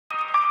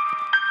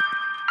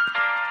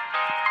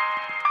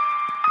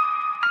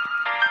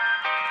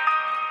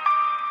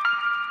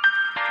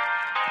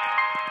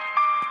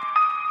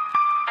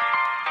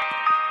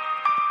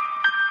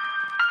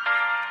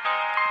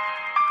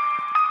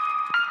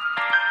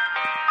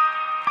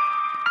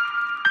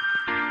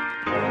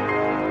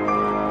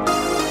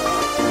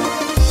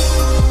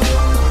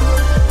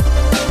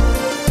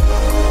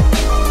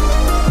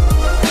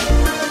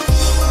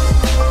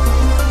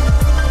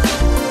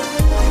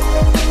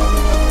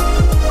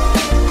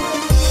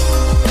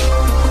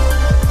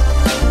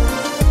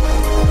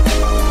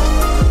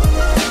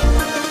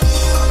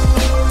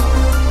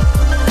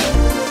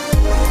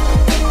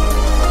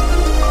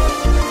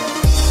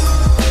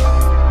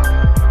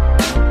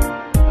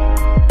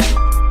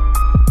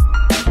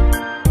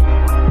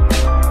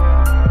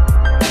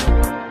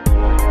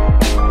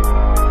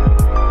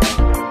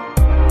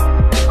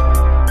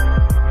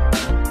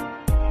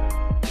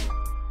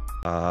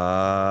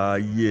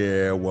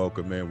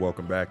welcome in.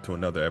 Welcome back to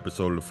another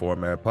episode of the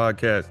Format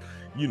Podcast.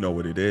 You know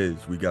what it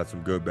is. We got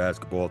some good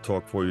basketball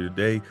talk for you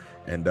today.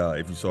 And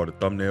if you saw the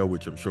thumbnail,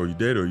 which I'm sure you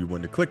did, or you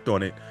wouldn't have clicked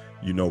on it,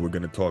 you know we're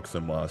going to talk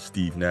some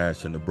Steve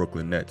Nash and the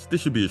Brooklyn Nets.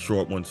 This should be a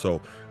short one, so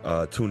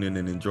tune in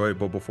and enjoy it.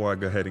 But before I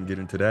go ahead and get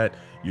into that,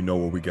 you know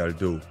what we got to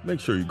do. Make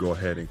sure you go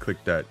ahead and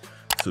click that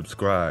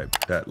subscribe,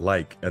 that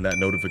like, and that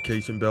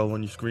notification bell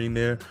on your screen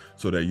there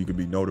so that you can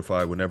be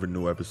notified whenever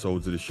new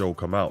episodes of the show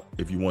come out.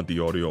 If you want the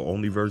audio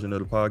only version of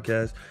the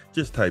podcast,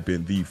 just type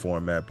in the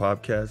Format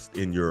Podcast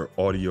in your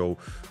audio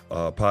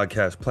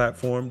podcast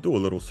platform, do a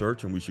little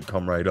search, and we should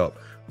come right up.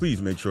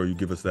 Please make sure you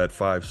give us that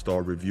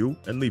 5-star review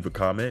and leave a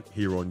comment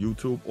here on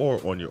YouTube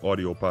or on your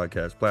audio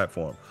podcast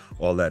platform.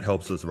 All that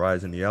helps us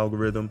rise in the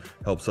algorithm,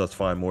 helps us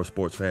find more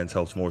sports fans,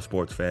 helps more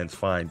sports fans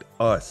find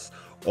us.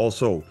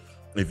 Also,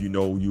 if you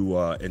know you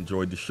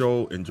enjoyed the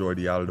show, enjoy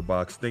the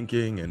out-of-the-box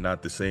thinking and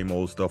not the same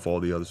old stuff all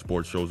the other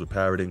sports shows are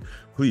parroting,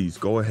 please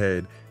go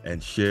ahead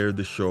and share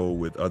the show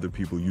with other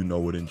people you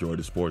know would enjoy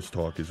the sports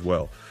talk as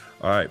well.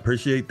 All right,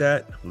 appreciate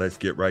that. Let's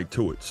get right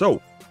to it.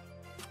 So,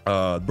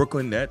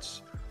 Brooklyn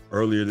Nets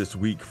earlier this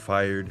week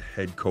fired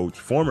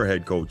former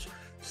head coach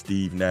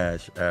Steve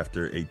Nash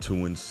after a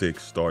 2-6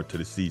 start to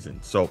the season.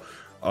 So,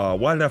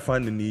 why did I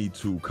find the need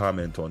to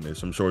comment on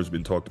this? I'm sure it's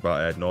been talked about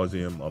ad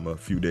nauseum. I'm a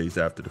few days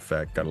after the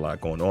fact, got a lot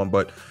going on,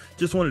 but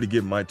just wanted to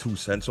give my 2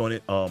 cents on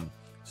it.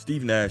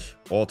 Steve Nash,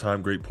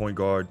 all-time great point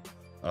guard,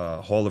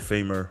 Hall of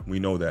Famer. We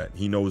know that.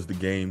 He knows the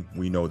game.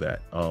 We know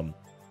that.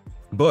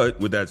 But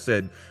with that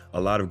said, a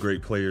lot of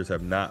great players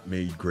have not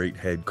made great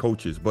head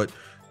coaches. But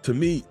to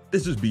me,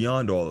 this is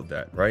beyond all of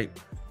that, right?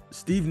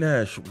 Steve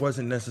Nash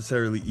wasn't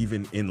necessarily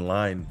even in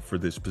line for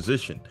this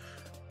position.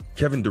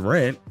 Kevin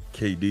Durant,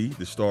 KD,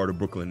 the star of the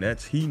Brooklyn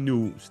Nets, he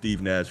knew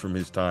Steve Nash from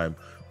his time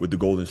with the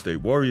Golden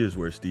State Warriors,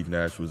 where Steve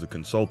Nash was a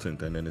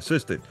consultant and an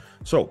assistant.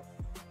 So,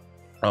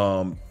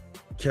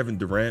 Kevin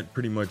Durant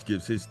pretty much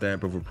gives his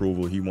stamp of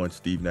approval. He wants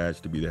Steve Nash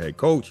to be the head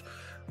coach.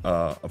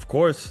 Of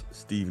course,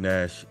 Steve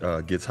Nash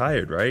gets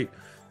hired, right?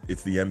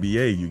 It's the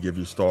NBA. You give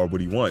your star what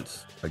he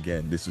wants.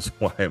 Again, this is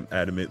why I'm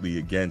adamantly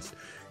against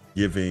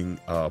giving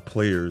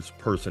players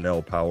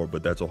personnel power,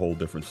 but that's a whole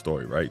different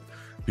story, right?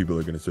 People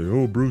are going to say,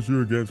 oh, Bruce,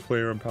 you're against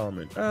player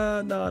empowerment.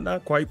 No,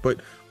 not quite.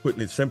 But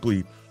putting it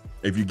simply,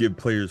 if you give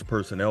players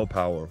personnel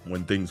power,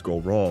 when things go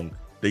wrong,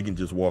 they can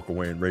just walk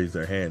away and raise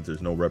their hands.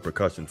 There's no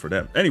repercussion for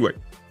them. Anyway,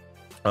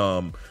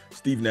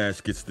 Steve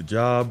Nash gets the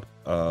job.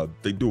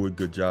 They do a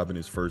good job in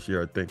his first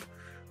year. I think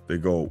they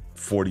go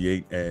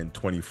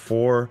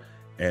 48-24.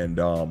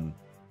 And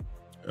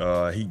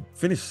he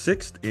finished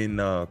 6th in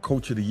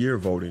Coach of the Year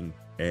voting.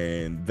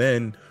 And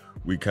then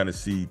we kind of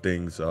see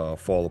things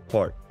fall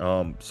apart.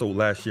 So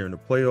last year in the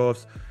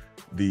playoffs,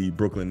 the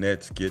Brooklyn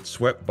Nets get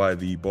swept by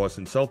the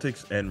Boston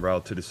Celtics en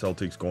route to the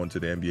Celtics going to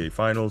the NBA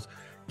Finals.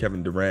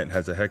 Kevin Durant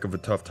has a heck of a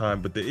tough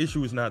time, but the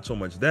issue is not so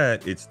much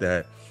that, it's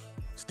that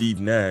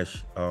Steve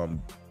Nash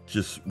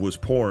just was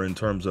poor in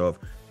terms of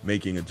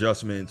making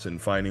adjustments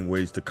and finding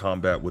ways to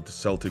combat what the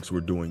Celtics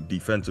were doing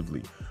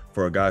defensively.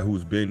 For a guy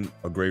who's been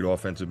a great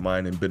offensive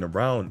mind and been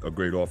around a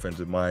great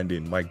offensive mind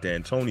in Mike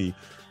D'Antoni,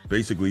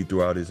 basically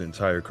throughout his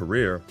entire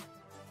career,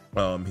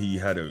 he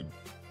had a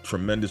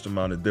tremendous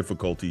amount of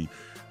difficulty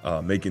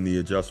making the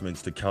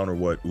adjustments to counter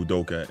what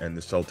Udoka and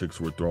the Celtics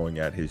were throwing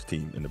at his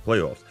team in the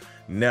playoffs.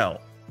 Now,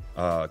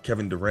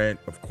 Kevin Durant,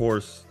 of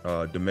course,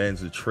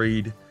 demands a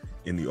trade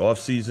in the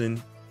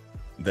offseason.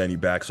 Then he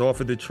backs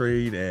off of the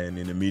trade, and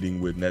in a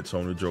meeting with Nets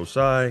owner Joe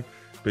Tsai,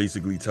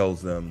 basically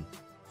tells them,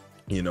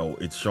 you know,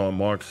 it's Sean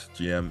Marks,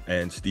 GM,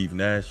 and Steve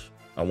Nash.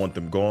 I want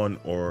them gone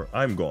or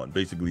I'm gone,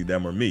 basically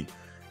them or me.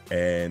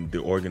 And the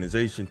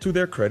organization, to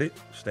their credit,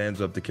 stands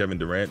up to Kevin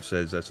Durant,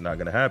 says that's not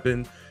going to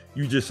happen.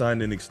 You just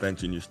signed an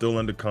extension. You're still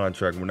under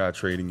contract. We're not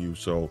trading you.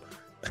 So,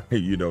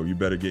 you know, you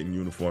better get in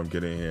uniform,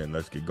 get in here, and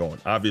let's get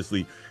going.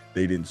 Obviously,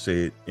 they didn't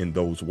say it in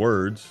those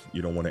words.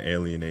 You don't want to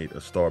alienate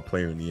a star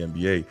player in the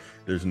NBA.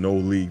 There's no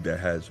league that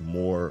has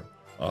more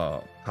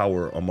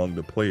power among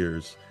the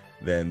players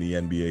than the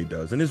NBA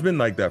does. And it's been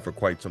like that for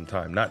quite some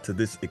time. Not to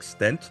this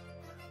extent,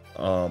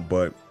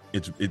 but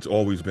it's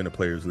always been a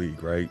players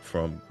league, right?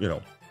 From, you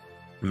know,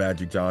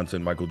 Magic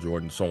Johnson, Michael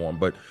Jordan, so on.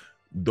 But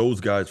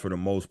those guys, for the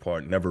most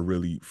part, never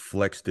really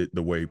flexed it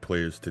the way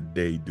players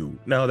today do.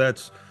 Now,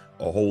 that's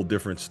a whole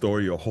different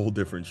story, a whole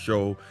different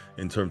show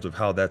in terms of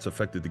how that's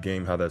affected the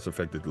game, how that's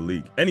affected the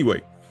league.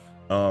 Anyway,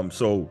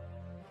 so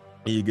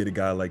you get a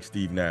guy like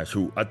Steve Nash,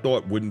 who I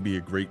thought wouldn't be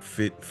a great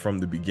fit from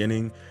the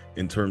beginning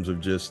in terms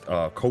of just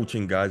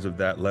coaching guys of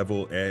that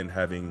level and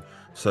having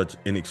such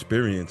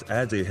inexperience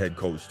as a head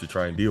coach to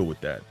try and deal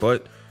with that.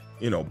 But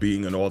you know,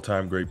 being an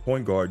all-time great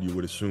point guard, you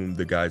would assume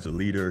the guy's a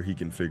leader. He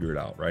can figure it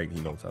out, right? He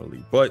knows how to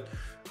lead. But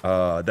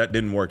that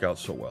didn't work out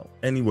so well.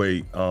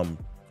 Anyway,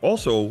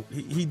 also,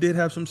 he did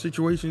have some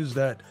situations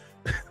that,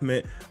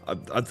 man,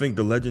 I think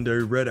the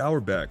legendary Red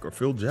Auerbach or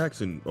Phil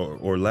Jackson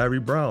or Larry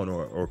Brown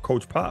or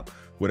Coach Pop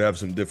would have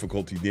some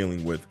difficulty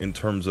dealing with, in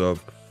terms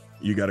of,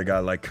 you got a guy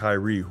like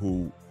Kyrie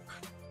who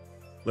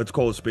let's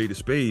call a spade,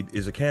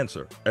 is a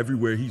cancer.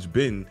 Everywhere he's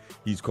been,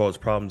 he's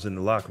caused problems in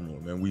the locker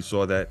room. And we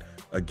saw that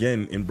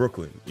again in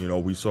Brooklyn. You know,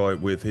 we saw it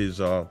with his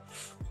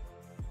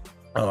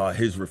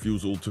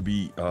refusal to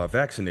be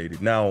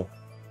vaccinated. Now,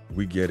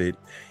 we get it.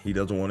 He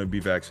doesn't want to be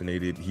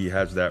vaccinated. He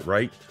has that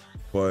right.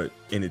 But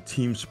in a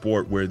team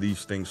sport where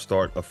these things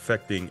start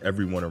affecting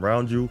everyone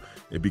around you,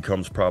 it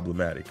becomes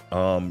problematic.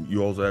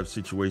 You also have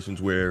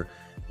situations where,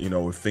 you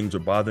know, if things are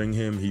bothering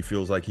him, he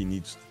feels like he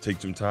needs to take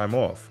some time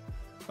off.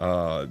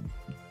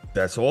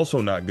 That's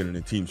also not good in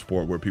a team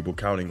sport where people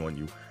counting on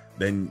you.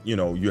 Then, you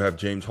know, you have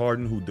James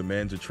Harden, who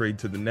demands a trade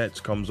to the Nets,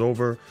 comes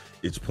over,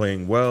 it's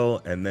playing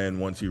well, and then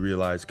once he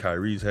realized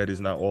Kyrie's head is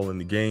not all in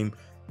the game,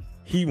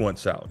 he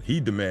wants out. He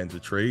demands a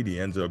trade. He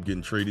ends up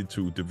getting traded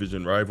to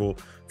division rival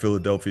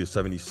Philadelphia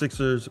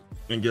 76ers.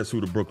 And guess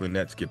who the Brooklyn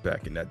Nets get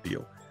back in that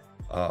deal?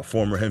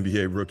 Former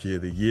NBA Rookie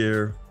of the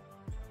Year.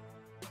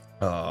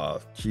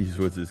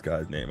 What's this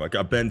guy's name? I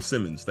got Ben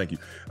Simmons. Thank you.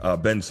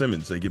 Ben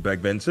Simmons. They get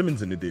back Ben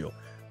Simmons in the deal.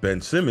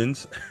 Ben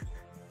Simmons,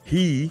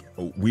 we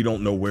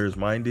don't know where his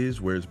mind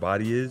is, where his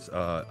body is.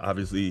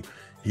 Obviously,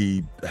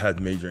 he had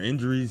major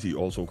injuries. He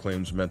also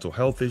claims mental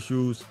health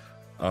issues.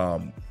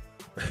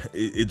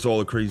 It's all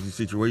a crazy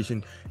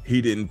situation.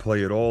 He didn't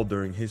play at all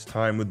during his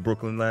time with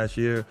Brooklyn last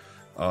year.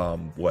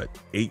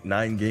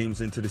 8-9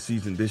 games into the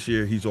season this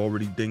year, he's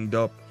already dinged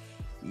up.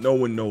 No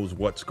one knows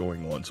what's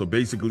going on. So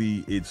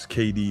basically, it's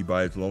KD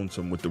by his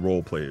lonesome with the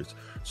role players.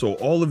 So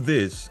all of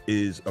this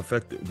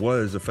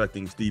was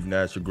affecting Steve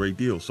Nash a great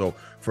deal. So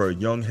for a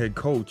young head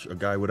coach, a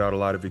guy without a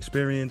lot of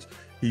experience,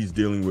 he's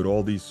dealing with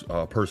all these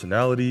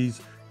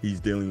personalities. He's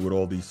dealing with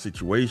all these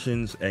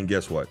situations. And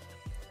guess what?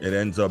 It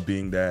ends up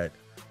being that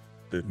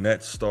the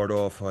Nets start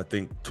off, I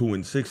think,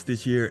 2-6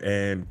 this year,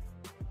 and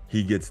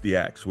he gets the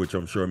axe, which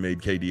I'm sure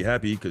made KD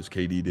happy because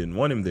KD didn't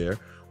want him there,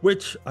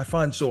 which I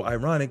find so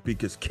ironic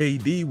because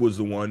KD was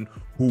the one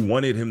who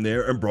wanted him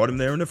there and brought him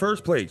there in the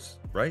first place,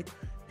 right?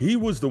 He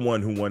was the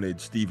one who wanted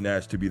Steve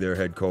Nash to be their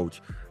head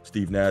coach.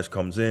 Steve Nash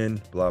comes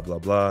in, blah, blah,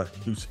 blah.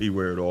 You see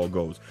where it all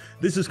goes.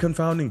 This is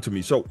confounding to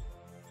me. So,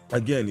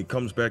 again, it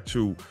comes back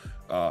to,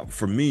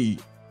 for me,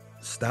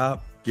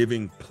 stop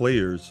giving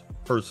players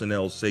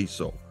personnel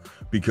say-so.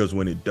 Because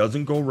when it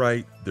doesn't go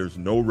right, there's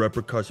no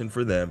repercussion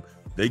for them.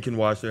 They can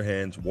wash their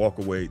hands, walk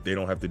away. They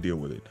don't have to deal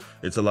with it.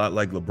 It's a lot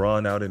like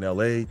LeBron out in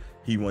LA.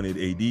 He wanted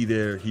AD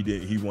there.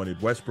 He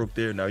wanted Westbrook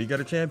there. Now he got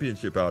a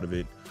championship out of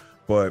it.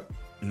 But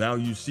now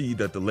you see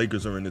that the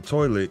Lakers are in the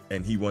toilet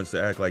and he wants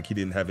to act like he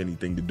didn't have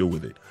anything to do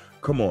with it.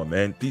 Come on,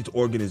 man. These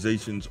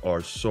organizations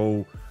are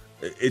so...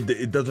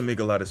 It doesn't make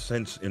a lot of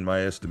sense in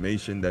my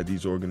estimation that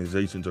these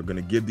organizations are going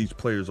to give these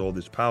players all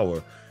this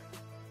power.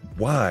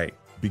 Why?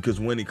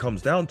 Because when it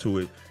comes down to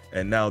it,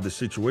 and now the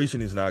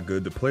situation is not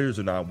good, the players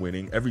are not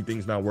winning,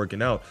 everything's not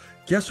working out,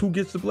 guess who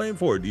gets the blame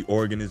for it? The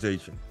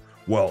organization.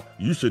 Well,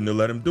 you shouldn't have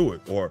let him do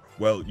it. Or,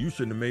 well, you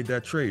shouldn't have made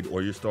that trade.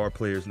 Or your star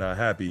player's not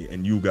happy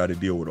and you got to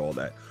deal with all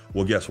that.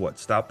 Well, guess what?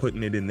 Stop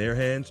putting it in their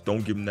hands.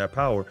 Don't give them that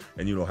power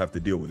and you don't have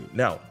to deal with it.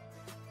 Now,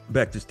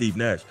 back to Steve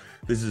Nash.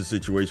 This is a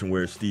situation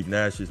where Steve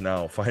Nash is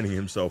now finding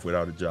himself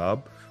without a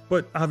job.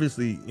 But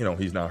obviously, you know,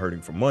 he's not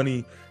hurting for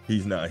money.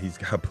 He's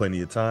got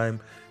plenty of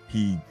time.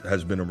 He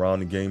has been around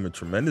the game a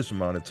tremendous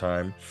amount of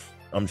time.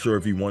 I'm sure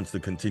if he wants to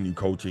continue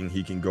coaching,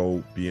 he can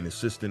go be an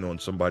assistant on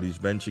somebody's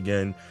bench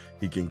again.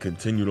 He can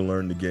continue to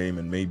learn the game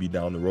and maybe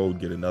down the road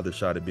get another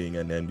shot at being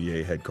an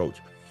NBA head coach.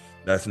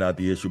 That's not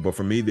the issue. But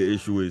for me, the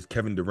issue is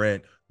Kevin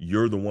Durant,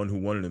 you're the one who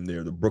wanted him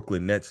there. The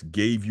Brooklyn Nets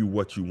gave you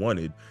what you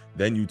wanted.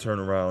 Then you turn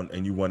around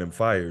and you want him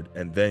fired.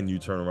 And then you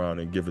turn around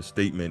and give a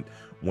statement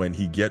when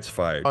he gets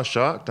fired. I was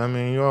shocked. I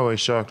mean, you're always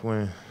shocked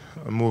when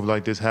a move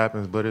like this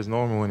happens, but it's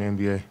normal in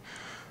the NBA.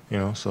 You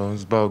know, so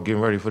it's about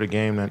getting ready for the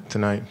game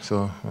tonight.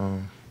 So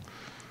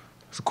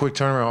it's a quick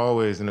turnaround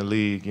always in the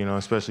league, you know,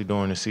 especially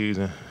during the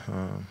season.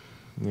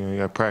 You know, you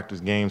got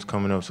practice games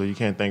coming up, so you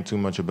can't think too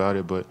much about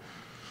it. But,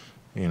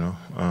 you know,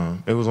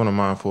 it was on the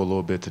mind for a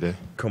little bit today.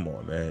 Come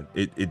on, man.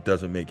 It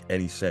doesn't make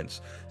any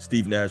sense.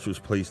 Steve Nash was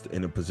placed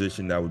in a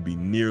position that would be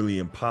nearly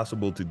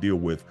impossible to deal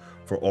with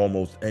for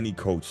almost any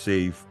coach,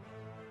 save,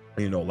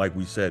 you know, like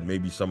we said,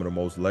 maybe some of the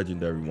most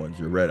legendary ones,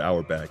 your Red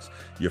Auerbachs,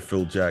 your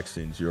Phil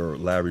Jacksons, your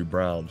Larry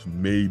Browns,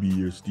 maybe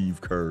your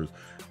Steve Kerrs,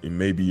 and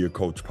maybe your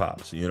Coach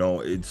Pops. You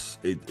know, it's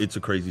a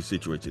crazy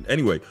situation.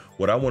 Anyway,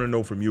 what I want to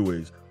know from you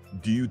is,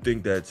 do you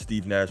think that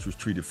Steve Nash was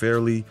treated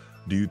fairly?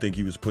 Do you think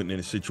he was put in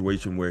a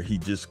situation where he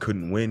just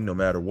couldn't win no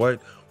matter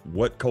what?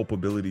 What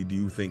culpability do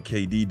you think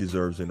KD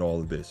deserves in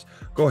all of this?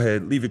 Go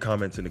ahead, leave your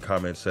comments in the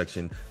comments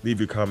section. Leave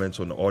your comments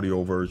on the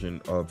audio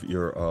version of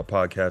your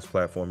podcast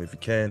platform if you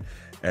can.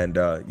 And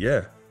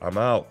yeah, I'm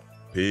out.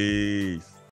 Peace.